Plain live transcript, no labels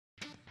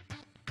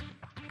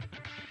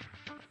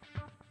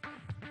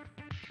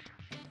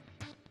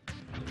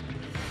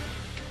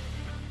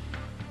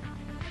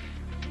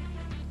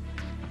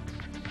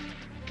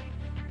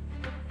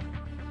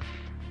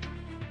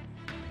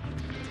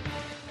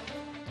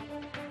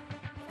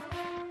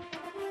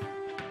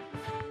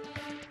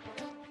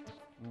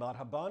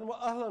مرحبا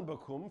وأهلا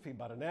بكم في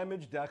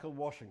برنامج داخل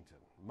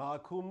واشنطن.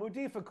 معكم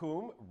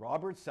مضيفكم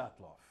روبرت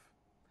ساتلوف.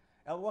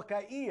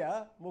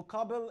 الواقعية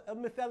مقابل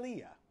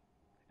المثالية،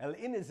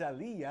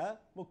 الانعزالية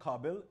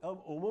مقابل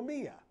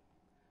الأممية.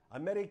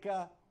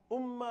 أمريكا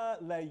أمة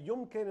لا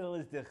يمكن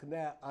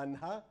الاستغناء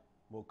عنها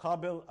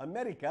مقابل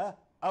أمريكا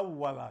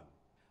أولا.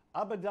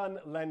 أبدا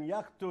لن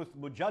يحدث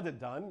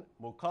مجددا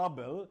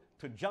مقابل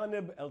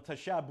تجنب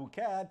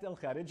التشابكات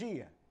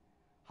الخارجية.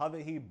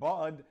 هذه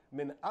بعد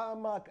من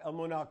أعمق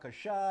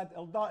المناقشات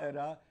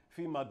الدائرة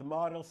في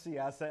مضمار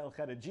السياسة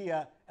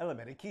الخارجية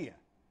الأمريكية،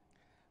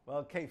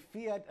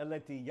 والكيفية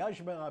التي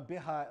يجمع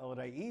بها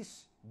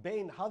الرئيس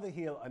بين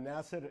هذه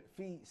العناصر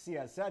في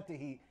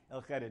سياساته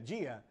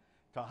الخارجية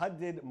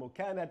تحدد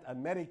مكانة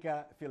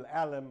أمريكا في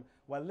العالم،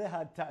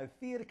 ولها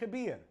تأثير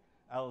كبير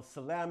على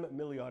سلام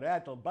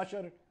مليارات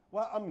البشر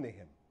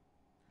وأمنهم.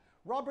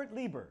 روبرت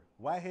ليبر،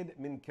 واحد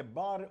من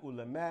كبار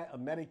علماء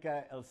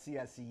أمريكا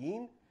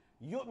السياسيين،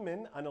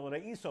 يؤمن أن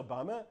الرئيس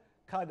أوباما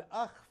قد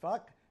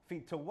أخفق في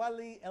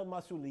تولي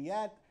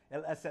المسؤوليات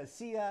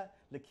الأساسية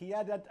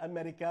لقيادة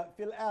أمريكا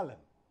في العالم،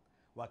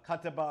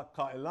 وكتب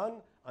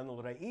قائلا أن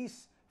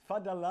الرئيس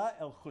فضل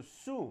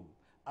الخصوم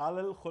على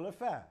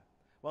الخلفاء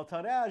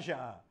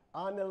وتراجع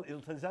عن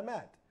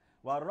الالتزامات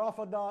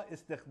ورفض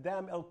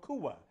استخدام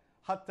القوة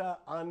حتى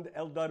عند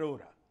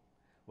الضرورة،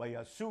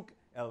 ويسوق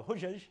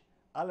الحجج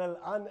على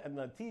أن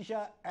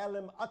النتيجة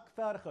علم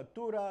أكثر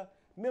خطورة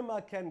مما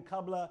كان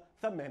قبل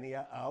 8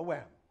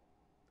 أعوام.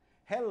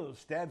 هل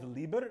الأستاذ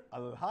ليبر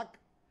على الحق؟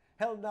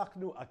 هل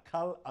نحن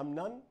أقل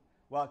أمنا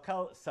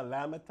وأقل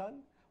سلامة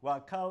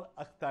وأقل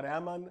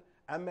احتراما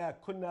أما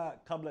كنا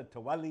قبل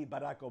تولي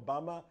باراك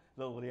أوباما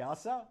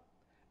للرئاسة؟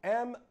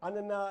 أم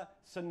أننا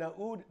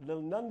سنعود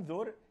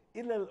لننظر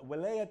إلى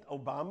ولاية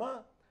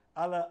أوباما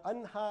على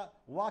أنها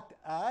وقت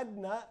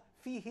أعدنا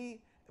فيه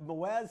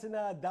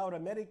موازنة دور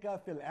أمريكا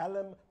في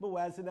العالم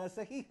موازنة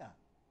صحيحة؟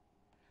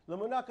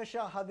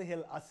 لمناقشة هذه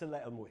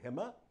الأسئلة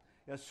المهمة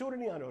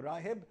يسرني أن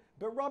أرحب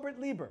بروبرت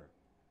ليبر،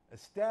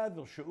 أستاذ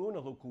الشؤون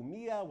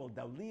الحكومية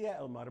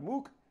والدولية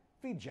المرموق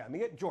في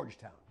جامعة جورج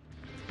تاون.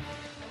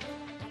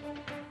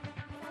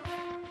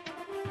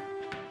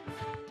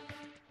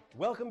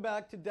 Welcome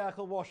back to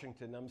Dakhel,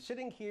 Washington. I'm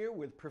sitting here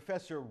with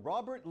Professor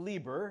Robert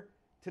Lieber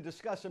to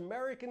discuss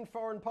American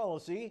foreign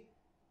policy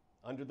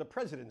under the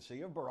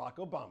presidency of Barack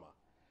Obama.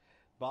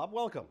 Bob,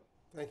 welcome.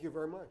 Thank you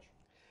very much.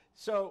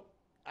 So,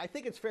 I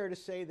think it's fair to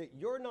say that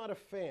you're not a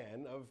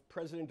fan of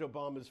President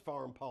Obama's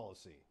foreign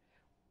policy.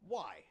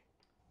 Why?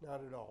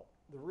 Not at all.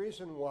 The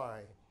reason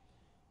why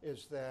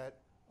is that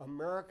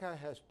America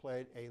has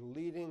played a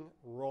leading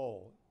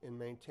role in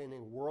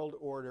maintaining world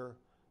order,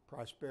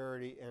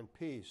 prosperity, and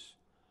peace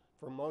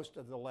for most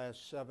of the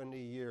last 70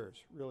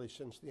 years, really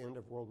since the end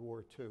of World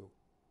War II.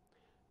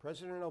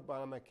 President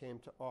Obama came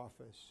to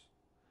office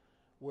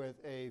with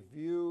a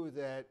view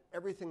that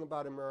everything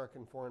about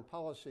American foreign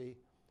policy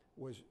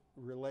was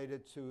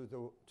related to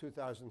the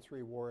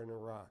 2003 war in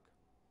Iraq.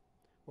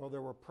 Well,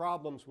 there were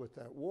problems with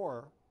that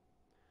war,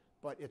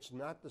 but it's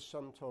not the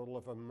sum total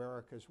of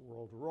America's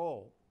world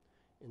role.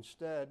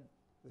 Instead,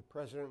 the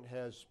president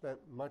has spent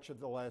much of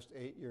the last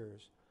 8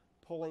 years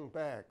pulling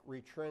back,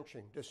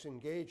 retrenching,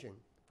 disengaging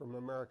from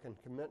American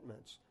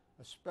commitments,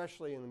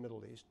 especially in the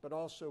Middle East, but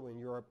also in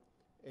Europe,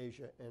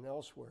 Asia, and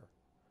elsewhere.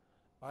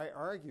 I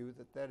argue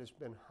that that has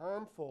been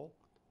harmful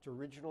to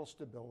regional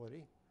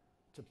stability,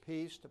 to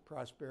peace, to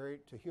prosperity,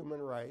 to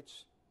human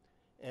rights,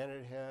 and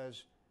it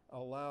has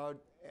allowed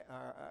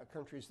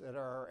countries that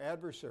are our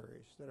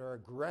adversaries, that are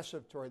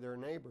aggressive toward their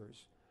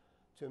neighbors,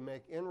 to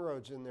make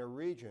inroads in their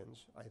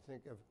regions. I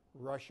think of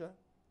Russia,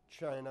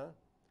 China,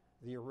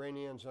 the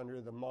Iranians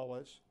under the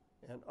mullahs,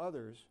 and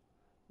others,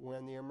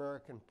 when the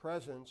American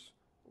presence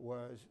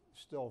was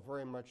still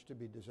very much to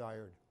be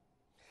desired.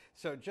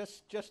 So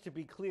just to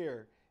be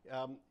clear,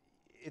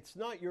 it's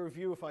not your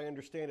view, if I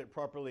understand it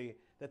properly,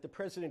 that the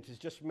president has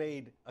just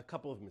made a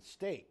couple of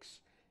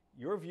mistakes.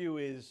 Your view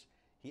is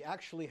he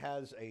actually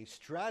has a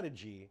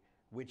strategy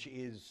which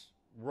is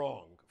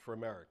wrong for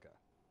America.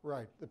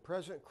 Right.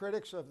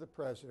 Critics of the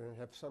president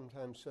have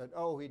sometimes said,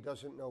 oh, he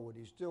doesn't know what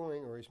he's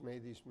doing or he's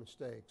made these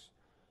mistakes.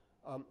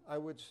 I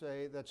would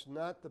say that's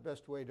not the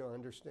best way to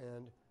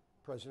understand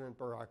President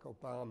Barack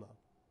Obama.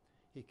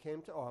 He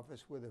came to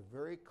office with a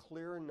very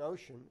clear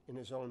notion in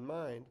his own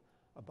mind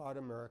about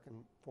American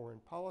foreign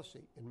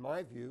policy. In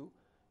my view,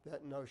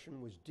 that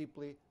notion was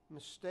deeply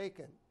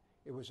mistaken.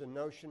 It was a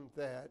notion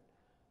that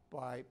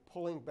by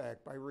pulling back,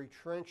 by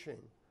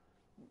retrenching,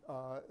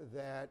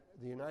 that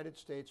the United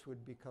States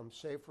would become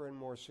safer and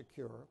more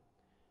secure,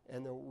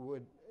 and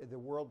the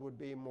world would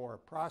be more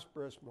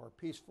prosperous, more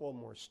peaceful,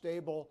 more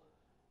stable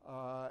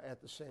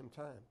at the same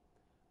time.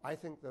 I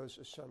think those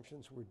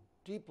assumptions were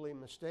deeply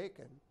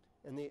mistaken,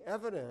 and the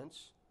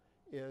evidence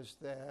is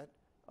that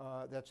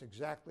that's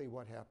exactly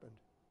what happened.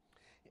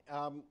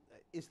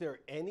 Is there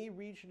any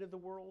region of the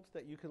world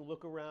that you can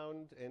look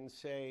around and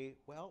say,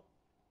 well,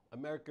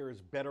 America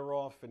is better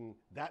off in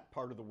that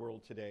part of the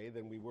world today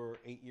than we were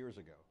 8 years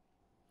ago?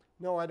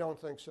 No, I don't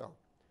think so.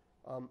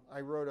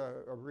 I wrote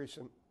a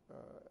recent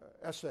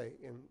essay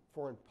in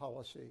Foreign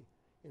Policy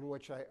in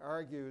which I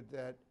argued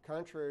that,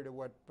 contrary to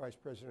what Vice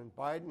President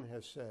Biden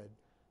has said,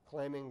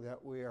 claiming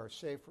that we are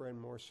safer and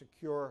more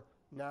secure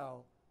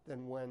now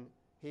than when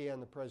he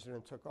and the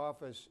president took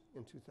office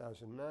in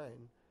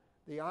 2009,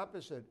 the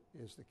opposite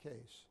is the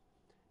case.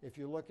 If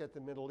you look at the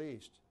Middle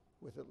East,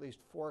 with at least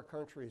 4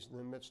 countries in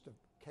the midst of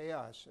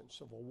chaos and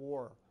civil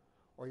war,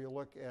 or you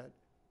look at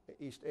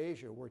East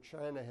Asia, where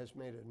China has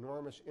made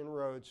enormous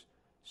inroads,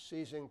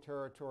 seizing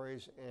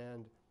territories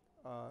and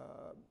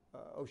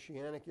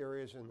oceanic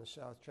areas in the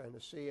South China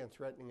Sea and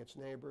threatening its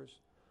neighbors,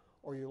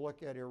 or you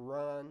look at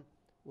Iran,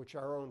 which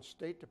our own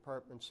State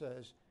Department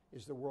says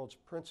is the world's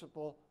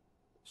principal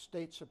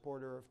state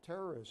supporter of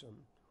terrorism,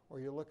 or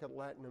you look at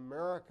Latin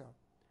America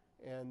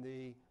and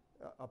the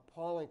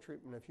appalling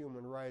treatment of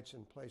human rights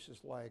in places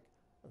like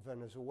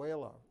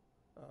Venezuela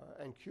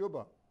and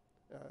Cuba,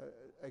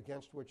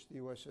 against which the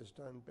U.S. has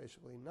done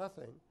basically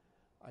nothing,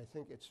 I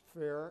think it's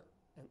fair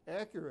and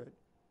accurate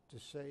to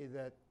say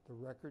that the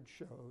record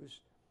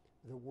shows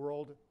the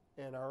world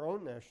and our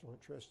own national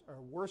interests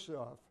are worse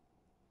off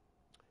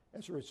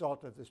as a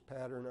result of this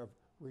pattern of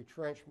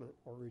retrenchment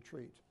or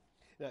retreat.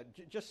 Now,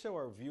 just so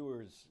our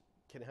viewers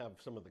can have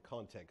some of the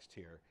context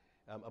here,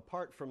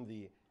 apart from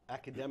the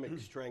academic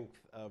strength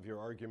of your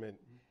argument,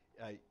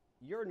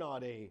 you're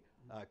not a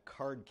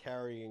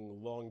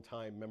card-carrying,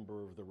 long-time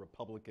member of the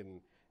Republican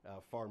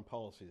foreign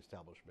policy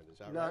establishment, is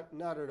that right?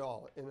 Not at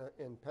all.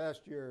 In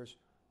past years,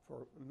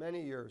 for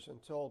many years,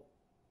 until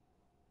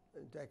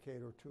a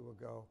decade or two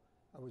ago,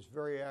 I was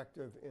very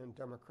active in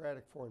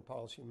Democratic foreign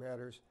policy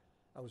matters.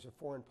 I was a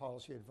foreign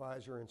policy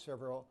advisor in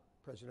several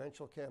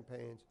presidential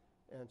campaigns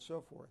and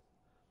so forth.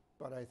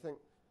 But I think,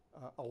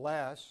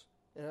 alas,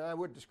 and I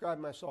would describe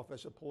myself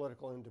as a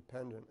political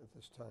independent at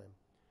this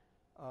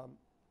time,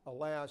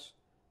 alas,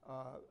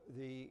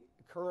 the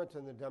current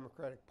in the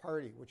Democratic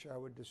Party, which I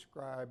would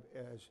describe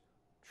as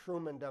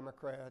Truman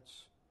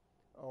Democrats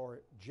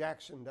or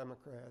Jackson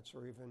Democrats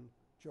or even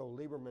Joe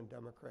Lieberman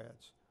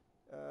Democrats,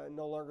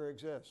 no longer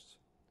exists.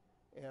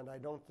 And I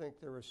don't think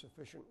there is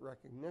sufficient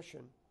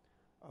recognition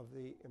of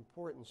the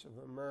importance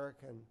of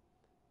American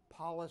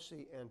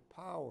policy and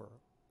power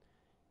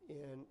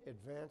in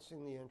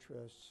advancing the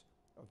interests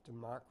of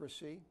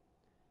democracy,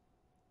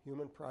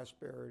 human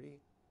prosperity,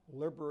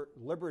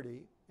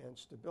 liberty, and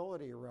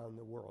stability around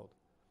the world.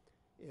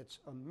 It's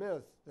a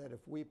myth that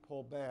if we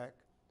pull back,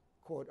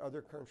 quote,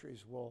 other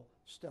countries will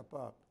step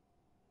up.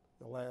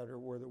 The latter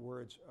were the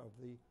words of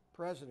the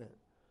president.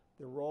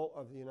 The role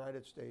of the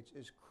United States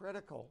is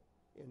critical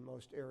in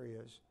most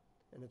areas,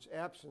 and its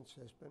absence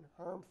has been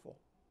harmful.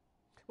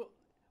 Well,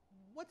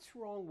 what's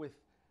wrong with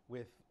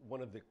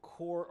one of the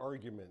core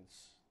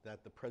arguments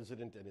that the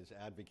president and his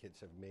advocates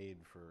have made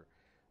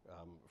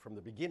from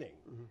the beginning,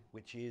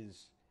 which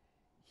is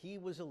he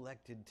was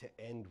elected to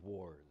end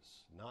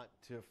wars, not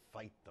to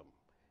fight them,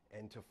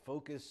 and to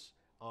focus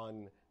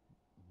on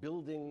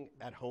building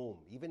at home,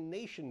 even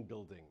nation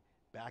building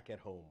back at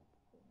home.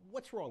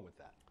 What's wrong with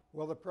that?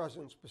 Well, the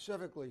president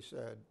specifically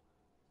said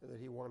that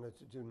he wanted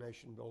to do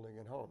nation building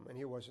at home, and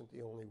he wasn't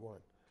the only one.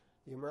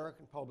 The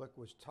American public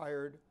was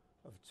tired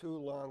of 2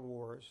 long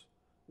wars,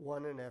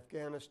 one in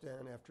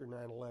Afghanistan after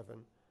 9/11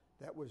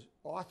 that was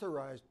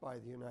authorized by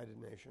the United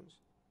Nations,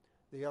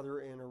 the other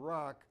in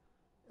Iraq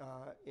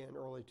in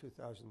early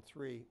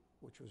 2003,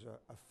 which was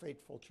a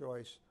fateful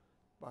choice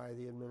by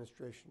the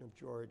administration of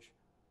George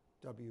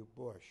W.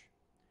 Bush.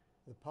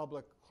 The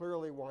public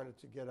clearly wanted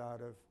to get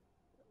out of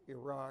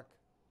Iraq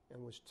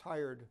and was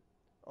tired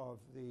of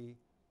the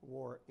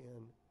war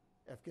in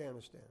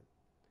Afghanistan.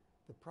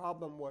 The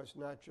problem was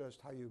not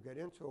just how you get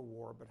into a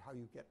war, but how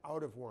you get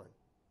out of one.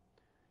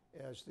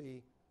 As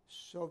the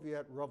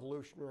Soviet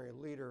revolutionary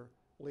leader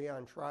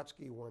Leon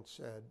Trotsky once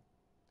said,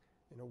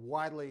 in a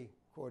widely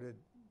quoted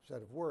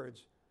set of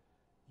words,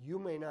 you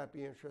may not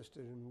be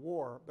interested in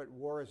war, but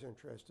war is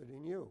interested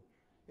in you.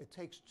 It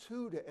takes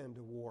 2 to end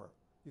a war.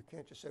 You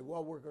can't just say,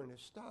 well, we're going to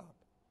stop.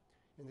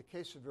 In the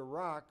case of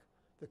Iraq,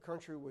 the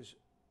country was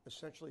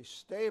essentially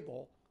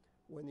stable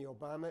when the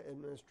Obama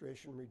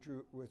administration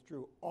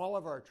withdrew all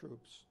of our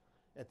troops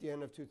at the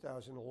end of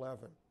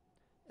 2011.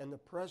 And the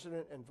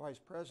president and vice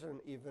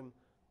president even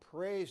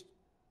praised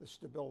the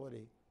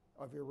stability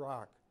of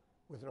Iraq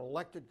with an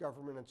elected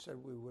government and said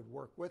we would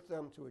work with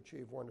them to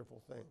achieve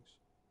wonderful things.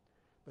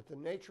 But the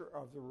nature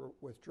of the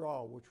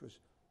withdrawal, which was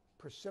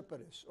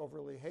precipitous,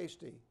 overly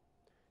hasty,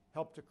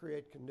 helped to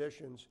create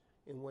conditions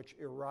in which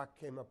Iraq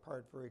came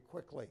apart very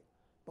quickly,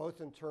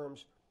 both in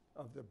terms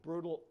of the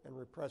brutal and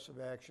repressive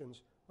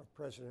actions of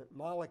President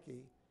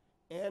Maliki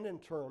and in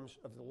terms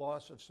of the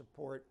loss of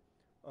support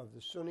of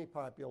the Sunni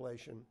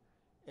population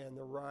and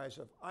the rise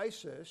of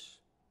ISIS,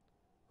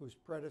 whose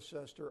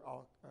predecessor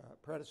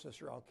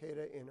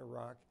Al-Qaeda in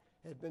Iraq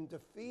had been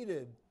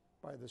defeated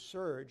by the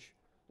surge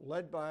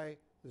led by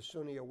the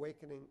Sunni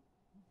Awakening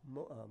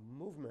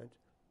movement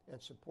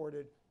and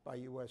supported by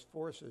U.S.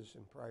 forces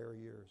in prior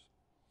years.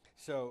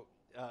 So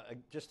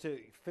just to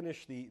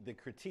finish the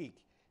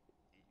critique,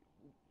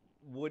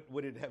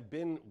 would it have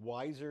been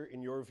wiser,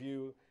 in your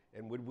view,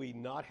 And would we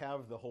not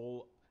have the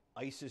whole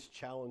ISIS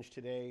challenge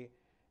today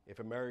if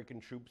American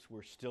troops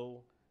were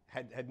still,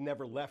 had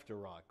never left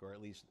Iraq, or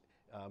at least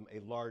a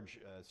large,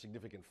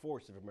 significant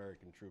force of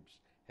American troops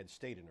had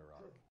stayed in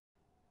Iraq?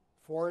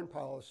 Foreign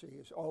policy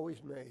is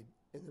always made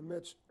in the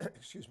midst,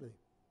 excuse me,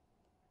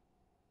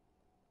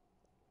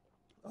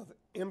 of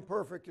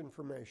imperfect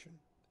information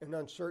and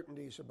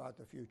uncertainties about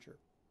the future.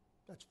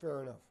 That's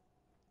fair enough.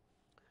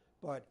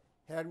 But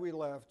had we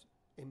left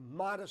a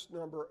modest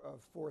number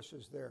of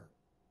forces there,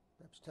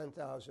 perhaps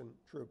 10,000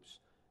 troops,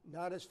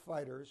 not as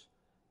fighters,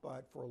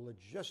 but for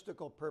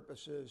logistical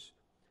purposes,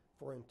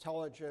 for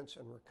intelligence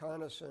and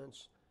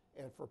reconnaissance,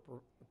 and for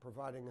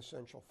providing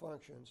essential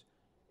functions,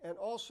 and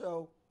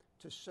also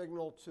to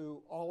signal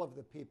to all of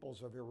the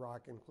peoples of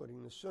Iraq,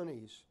 including the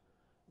Sunnis,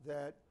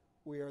 that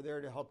we are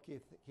there to help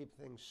keep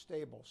things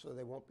stable so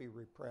they won't be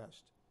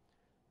repressed.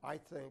 I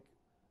think,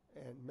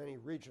 and many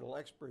regional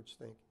experts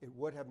think, it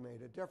would have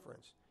made a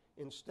difference.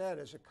 Instead,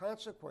 as a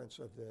consequence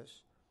of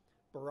this,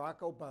 Barack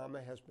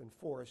Obama has been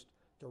forced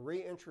to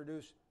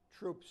reintroduce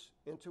troops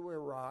into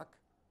Iraq.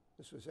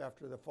 This was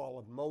after the fall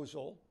of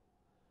Mosul,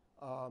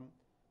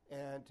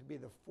 and to be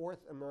the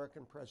fourth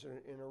American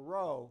president in a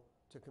row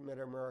to commit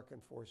American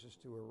forces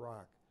to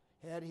Iraq.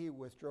 Had he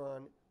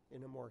withdrawn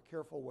in a more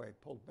careful way,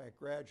 pulled back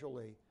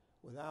gradually,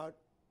 without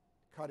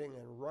cutting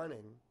and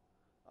running,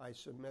 I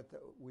submit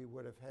that we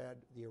would have had,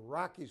 the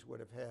Iraqis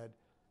would have had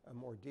a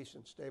more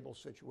decent, stable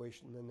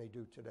situation than they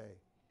do today.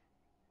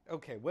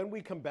 Okay, when we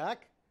come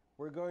back,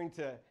 we're going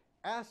to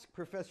ask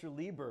Professor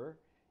Lieber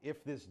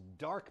if this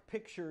dark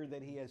picture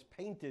that he has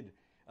painted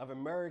of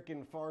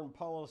American foreign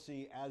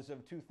policy as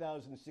of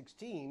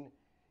 2016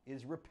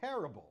 is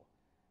repairable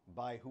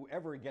by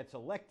whoever gets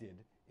elected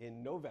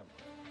in November.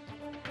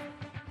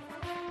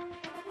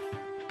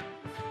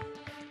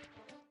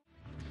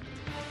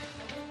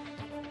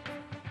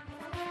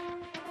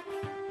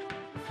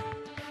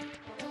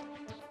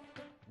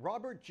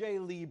 Robert J.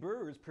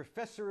 Lieber is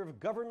Professor of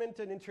Government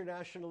and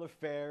International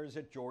Affairs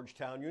at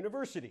Georgetown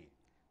University,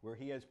 where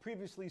he has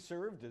previously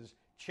served as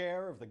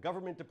Chair of the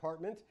Government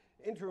Department,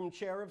 Interim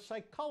Chair of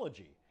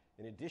Psychology.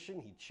 In addition,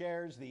 he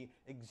chairs the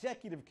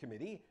Executive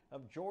Committee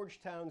of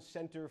Georgetown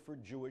Center for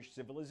Jewish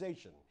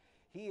Civilization.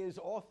 He is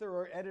author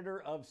or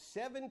editor of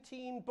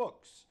 17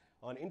 books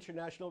on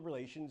international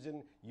relations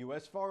and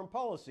U.S. foreign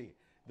policy,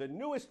 the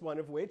newest one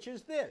of which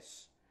is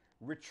this,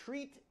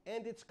 Retreat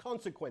and Its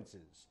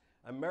Consequences,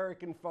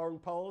 American Foreign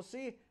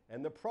Policy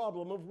and the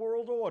Problem of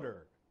World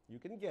Order. You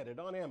can get it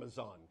on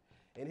Amazon.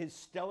 In his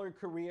stellar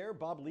career,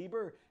 Bob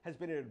Lieber has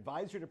been an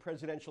advisor to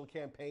presidential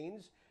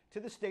campaigns, to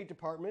the State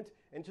Department,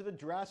 and to the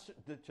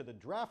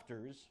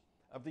drafters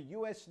of the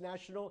U.S.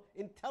 National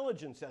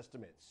Intelligence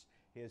Estimates.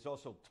 He has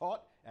also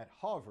taught at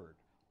Harvard,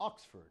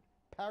 Oxford,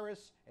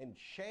 Paris, and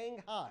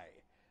Shanghai.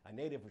 A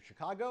native of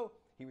Chicago,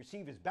 he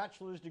received his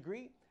bachelor's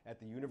degree at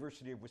the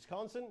University of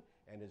Wisconsin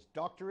and his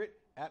doctorate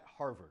at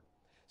Harvard.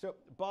 So,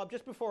 Bob,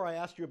 just before I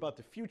ask you about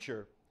the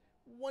future,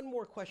 one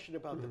more question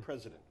about the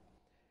president.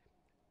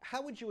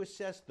 How would you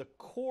assess the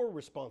core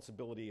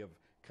responsibility of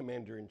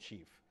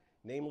Commander-in-Chief,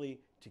 namely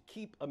to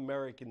keep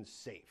Americans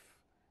safe,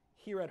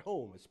 here at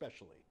home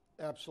especially?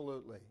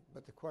 Absolutely.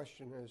 But the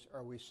question is,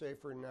 are we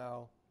safer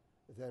now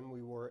than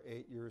we were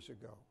 8 years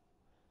ago?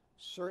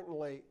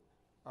 Certainly,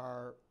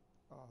 our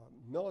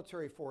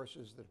military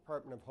forces, the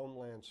Department of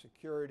Homeland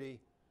Security,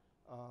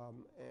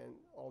 and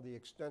all the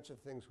extensive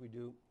things we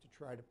do to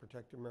try to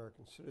protect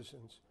American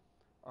citizens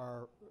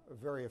are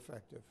very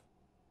effective.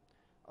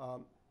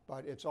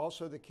 But it's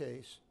also the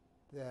case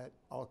that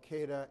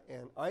Al-Qaeda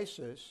and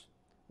ISIS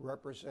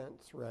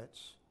represent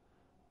threats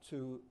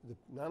to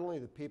not only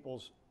the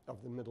peoples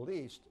of the Middle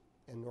East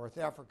and North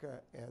Africa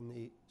and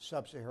the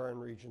sub-Saharan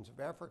regions of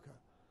Africa,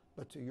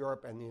 but to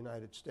Europe and the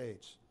United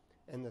States.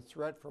 And the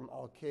threat from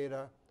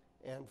Al-Qaeda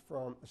and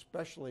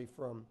especially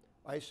from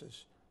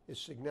ISIS is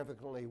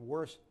significantly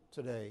worse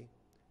today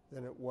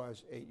than it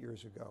was 8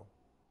 years ago.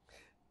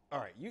 All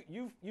right,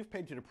 you've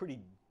painted a pretty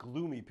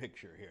gloomy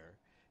picture here.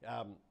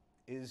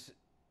 Is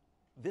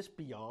this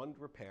beyond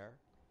repair?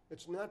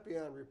 It's not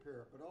beyond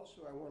repair, but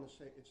also I want to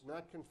say it's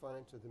not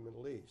confined to the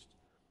Middle East.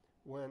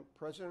 When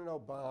President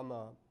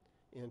Obama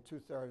in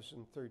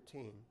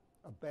 2013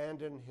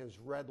 abandoned his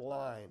red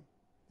line,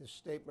 his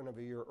statement of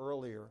a year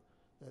earlier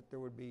that there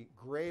would be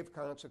grave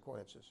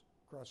consequences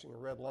crossing a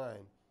red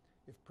line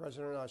if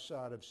President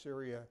Assad of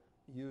Syria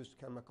used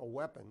chemical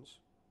weapons,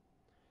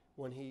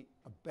 when he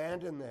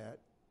abandoned that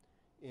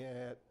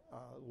at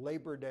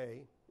Labor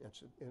Day,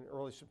 it's in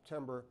early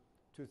September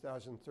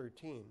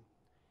 2013,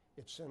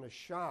 it sent a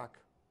shock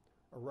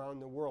around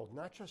the world,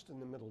 not just in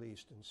the Middle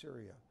East and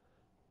Syria,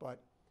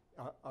 but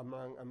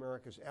among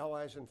America's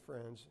allies and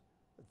friends.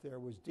 There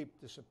was deep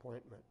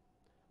disappointment.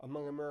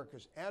 Among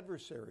America's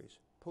adversaries,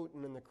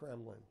 Putin in the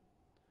Kremlin,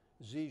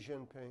 Xi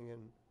Jinping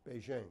in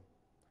Beijing,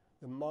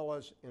 the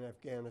mullahs in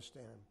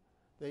Afghanistan,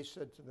 they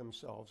said to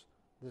themselves,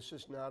 this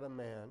is not a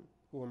man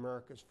who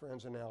America's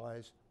friends and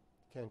allies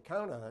can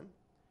count on,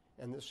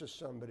 and this is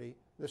somebody,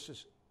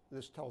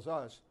 this tells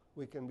us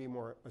we can be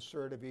more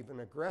assertive,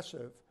 even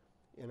aggressive,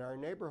 in our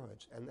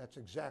neighborhoods, and that's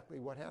exactly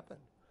what happened.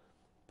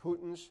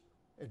 Putin's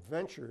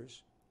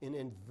adventures in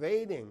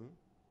invading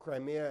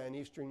Crimea and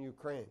eastern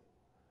Ukraine,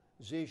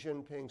 Xi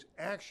Jinping's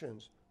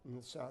actions in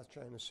the South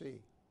China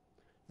Sea,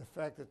 the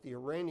fact that the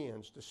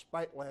Iranians,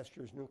 despite last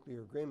year's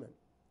nuclear agreement,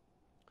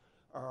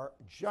 are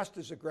just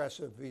as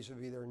aggressive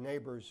vis-a-vis their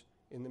neighbors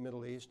in the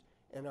Middle East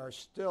and are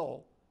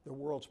still the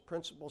world's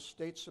principal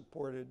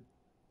state-supported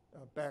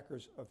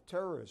backers of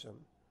terrorism,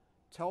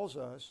 tells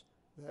us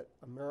that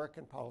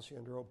American policy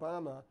under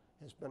Obama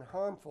has been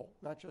harmful,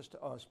 not just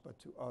to us, but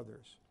to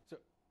others. So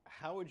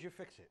how would you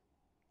fix it?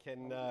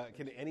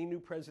 Can any new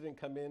president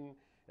come in,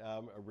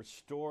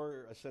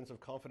 restore a sense of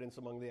confidence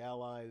among the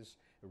allies,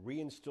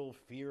 reinstill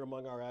fear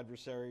among our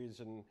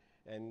adversaries,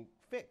 and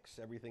fix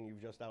everything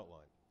you've just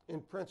outlined?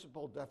 In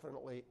principle,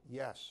 definitely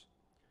yes.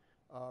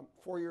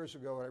 4 years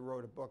ago, I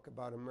wrote a book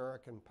about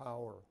American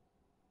power.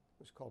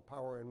 It was called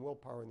Power and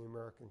Willpower in the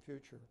American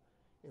Future,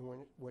 in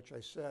which I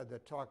said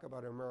that talk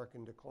about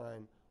American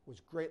decline was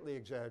greatly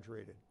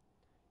exaggerated.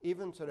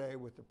 Even today,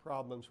 with the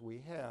problems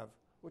we have,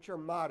 which are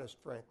modest,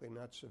 frankly,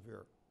 not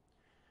severe,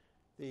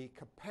 the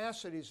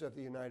capacities of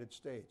the United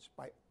States,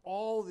 by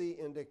all the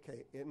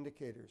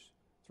indicators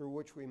through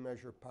which we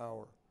measure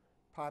power,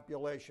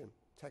 population,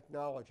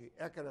 technology,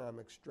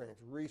 economic strength,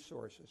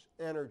 resources,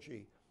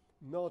 energy,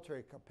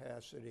 military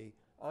capacity,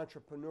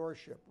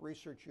 entrepreneurship,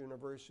 research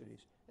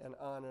universities, and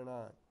on,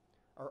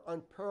 are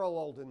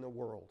unparalleled in the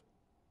world.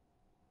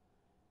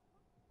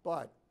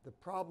 But the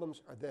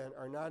problems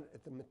are not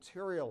at the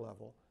material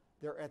level,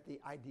 they're at the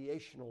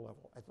ideational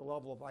level, at the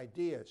level of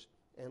ideas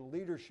and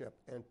leadership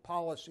and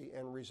policy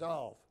and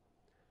resolve.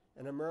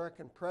 An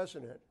American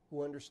president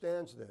who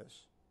understands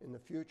this in the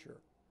future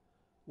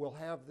will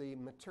have the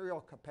material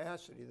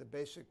capacity, the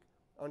basic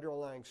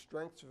underlying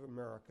strengths of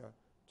America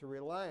to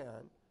rely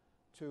on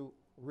to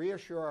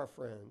reassure our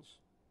friends,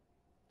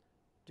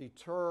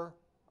 deter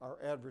our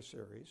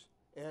adversaries,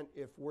 and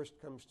if worst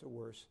comes to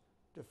worst,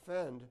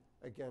 defend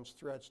against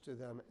threats to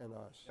them and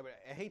us.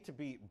 I hate to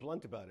be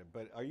blunt about it,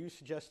 but are you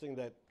suggesting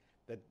that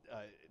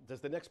does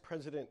the next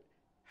president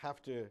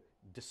have to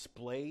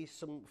display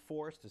some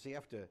force? Does he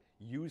have to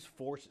use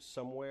force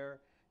somewhere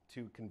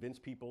to convince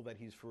people that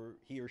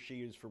he or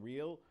she is for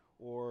real,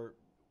 or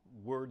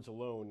words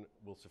alone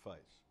will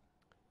suffice?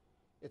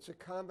 It's a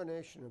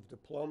combination of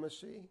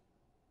diplomacy,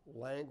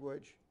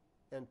 language,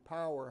 and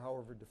power,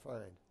 however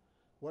defined.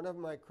 One of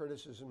my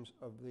criticisms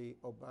of the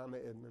Obama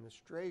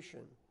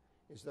administration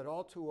is that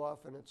all too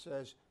often it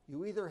says,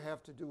 you either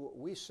have to do what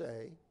we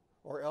say,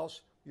 or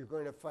else you're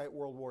going to fight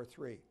World War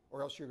III,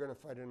 or else you're going to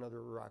fight another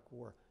Iraq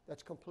war.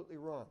 That's completely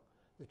wrong.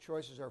 The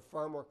choices are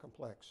far more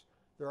complex.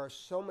 There are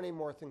so many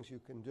more things you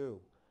can do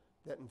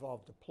that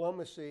involve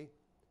diplomacy,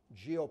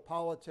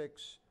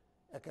 geopolitics,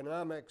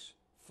 economics,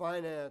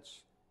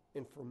 finance,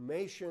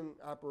 information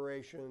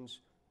operations,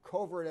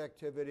 covert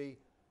activity,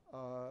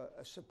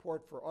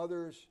 support for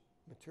others,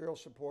 material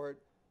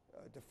support,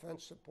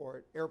 defense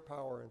support, air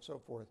power, and so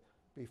forth,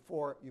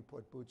 before you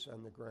put boots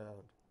on the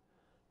ground.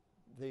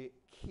 The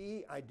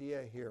key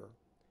idea here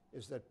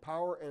is that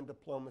power and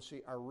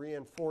diplomacy are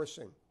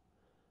reinforcing.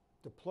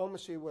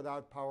 Diplomacy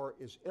without power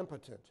is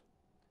impotent.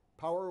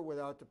 Power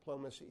without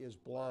diplomacy is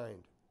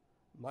blind.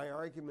 My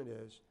argument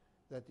is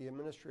that the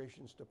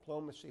administration's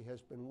diplomacy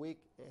has been weak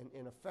and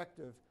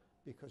ineffective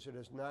because it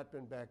has not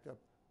been backed up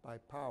by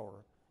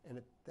power.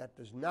 And that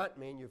does not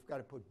mean you've got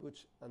to put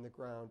boots on the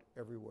ground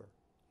everywhere.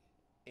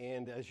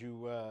 And as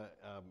you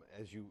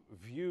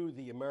view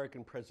the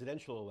American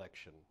presidential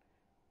election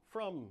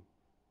from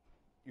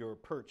your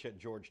perch at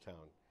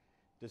Georgetown,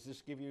 does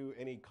this give you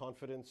any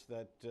confidence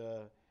that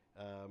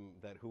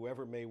that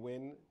whoever may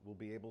win will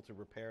be able to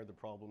repair the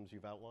problems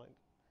you've outlined?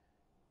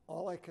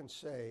 All I can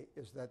say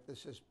is that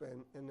this has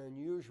been an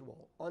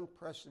unusual,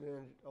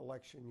 unprecedented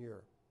election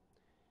year.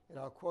 And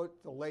I'll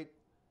quote the late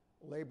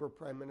Labor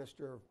Prime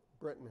Minister of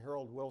Britain,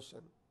 Harold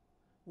Wilson.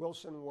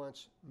 Wilson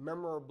once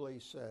memorably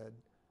said,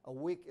 "A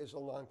week is a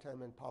long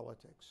time in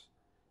politics.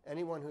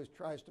 Anyone who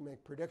tries to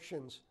make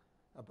predictions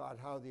about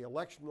how the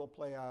election will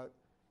play out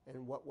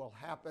and what will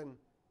happen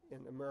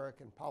in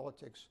American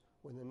politics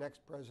when the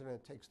next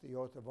president takes the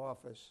oath of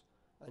office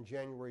on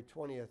January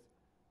 20th,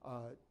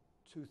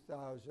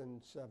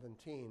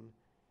 2017,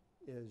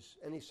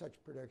 any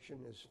such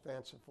prediction is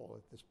fanciful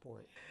at this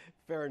point."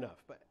 Fair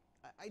enough. But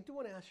I do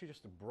want to ask you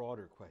just a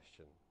broader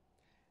question.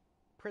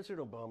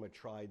 President Obama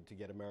tried to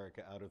get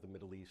America out of the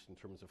Middle East in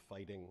terms of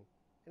fighting,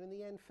 and in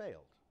the end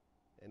failed.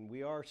 And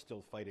we are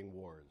still fighting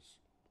wars,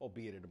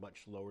 albeit at a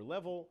much lower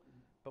level,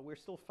 but we're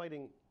still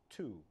fighting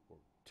 2 or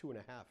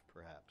 2.5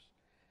 perhaps.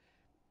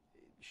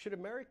 Should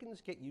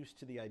Americans get used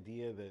to the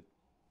idea that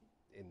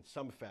in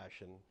some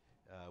fashion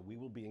we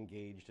will be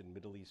engaged in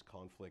Middle East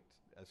conflict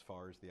as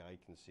far as the eye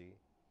can see?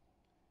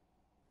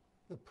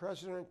 The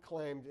president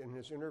claimed in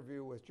his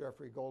interview with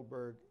Jeffrey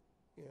Goldberg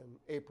in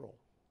April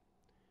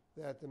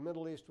that the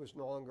Middle East was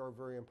no longer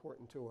very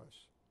important to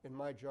us. In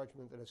my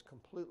judgment, that is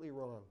completely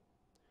wrong.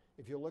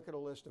 If you look at a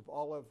list of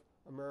all of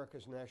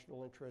America's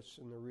national interests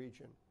in the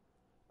region,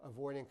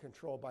 avoiding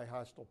control by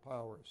hostile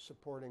powers,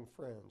 supporting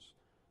friends,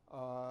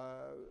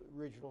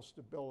 regional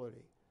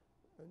stability,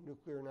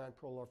 nuclear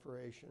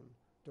nonproliferation,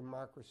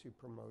 democracy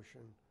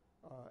promotion,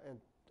 and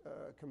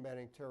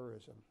combating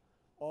terrorism.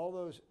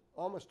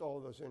 Almost all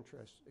of those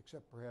interests,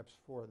 except perhaps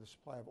for the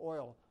supply of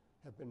oil,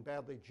 have been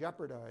badly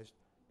jeopardized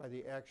by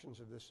the actions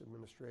of this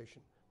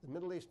administration. The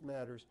Middle East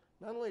matters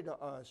not only to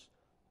us,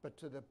 but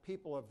to the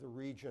people of the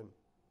region.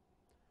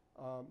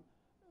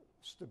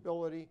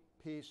 Stability,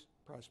 peace,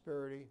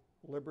 prosperity,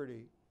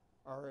 liberty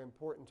are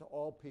important to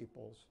all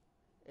peoples,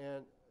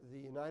 and the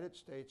United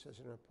States has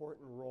an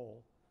important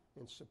role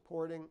in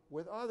supporting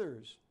with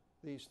others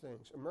these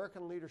things.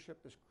 American leadership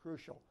is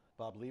crucial.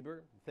 Bob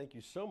Lieber, thank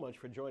you so much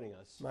for joining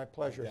us. My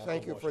pleasure.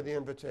 Thank you for the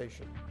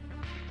invitation.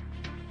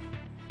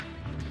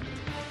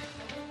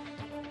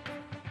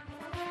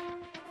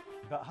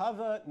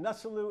 هذا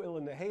نصل إلى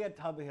نهاية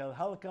هذه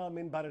الحلقة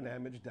من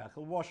برنامج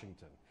داخل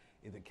واشنطن.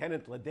 إذا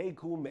كانت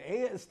لديكم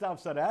أي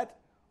استفسارات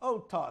أو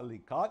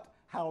تعليقات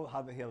حول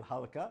هذه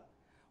الحلقة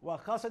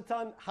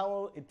وخاصة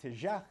حول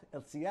اتجاه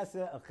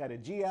السياسة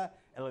الخارجية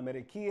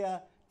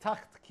الأمريكية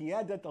تحت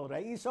قيادة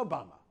الرئيس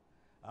أوباما،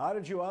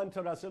 أرجو أن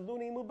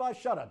تراسلوني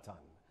مباشرة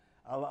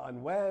على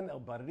عنوان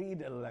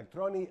البريد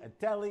الإلكتروني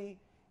التالي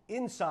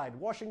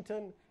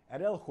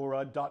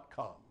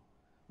insidewashington@elhura.com.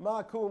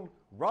 معكم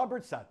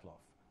روبرت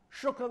ساتلوف.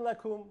 شكرا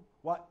لكم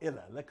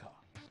وإلى اللقاء.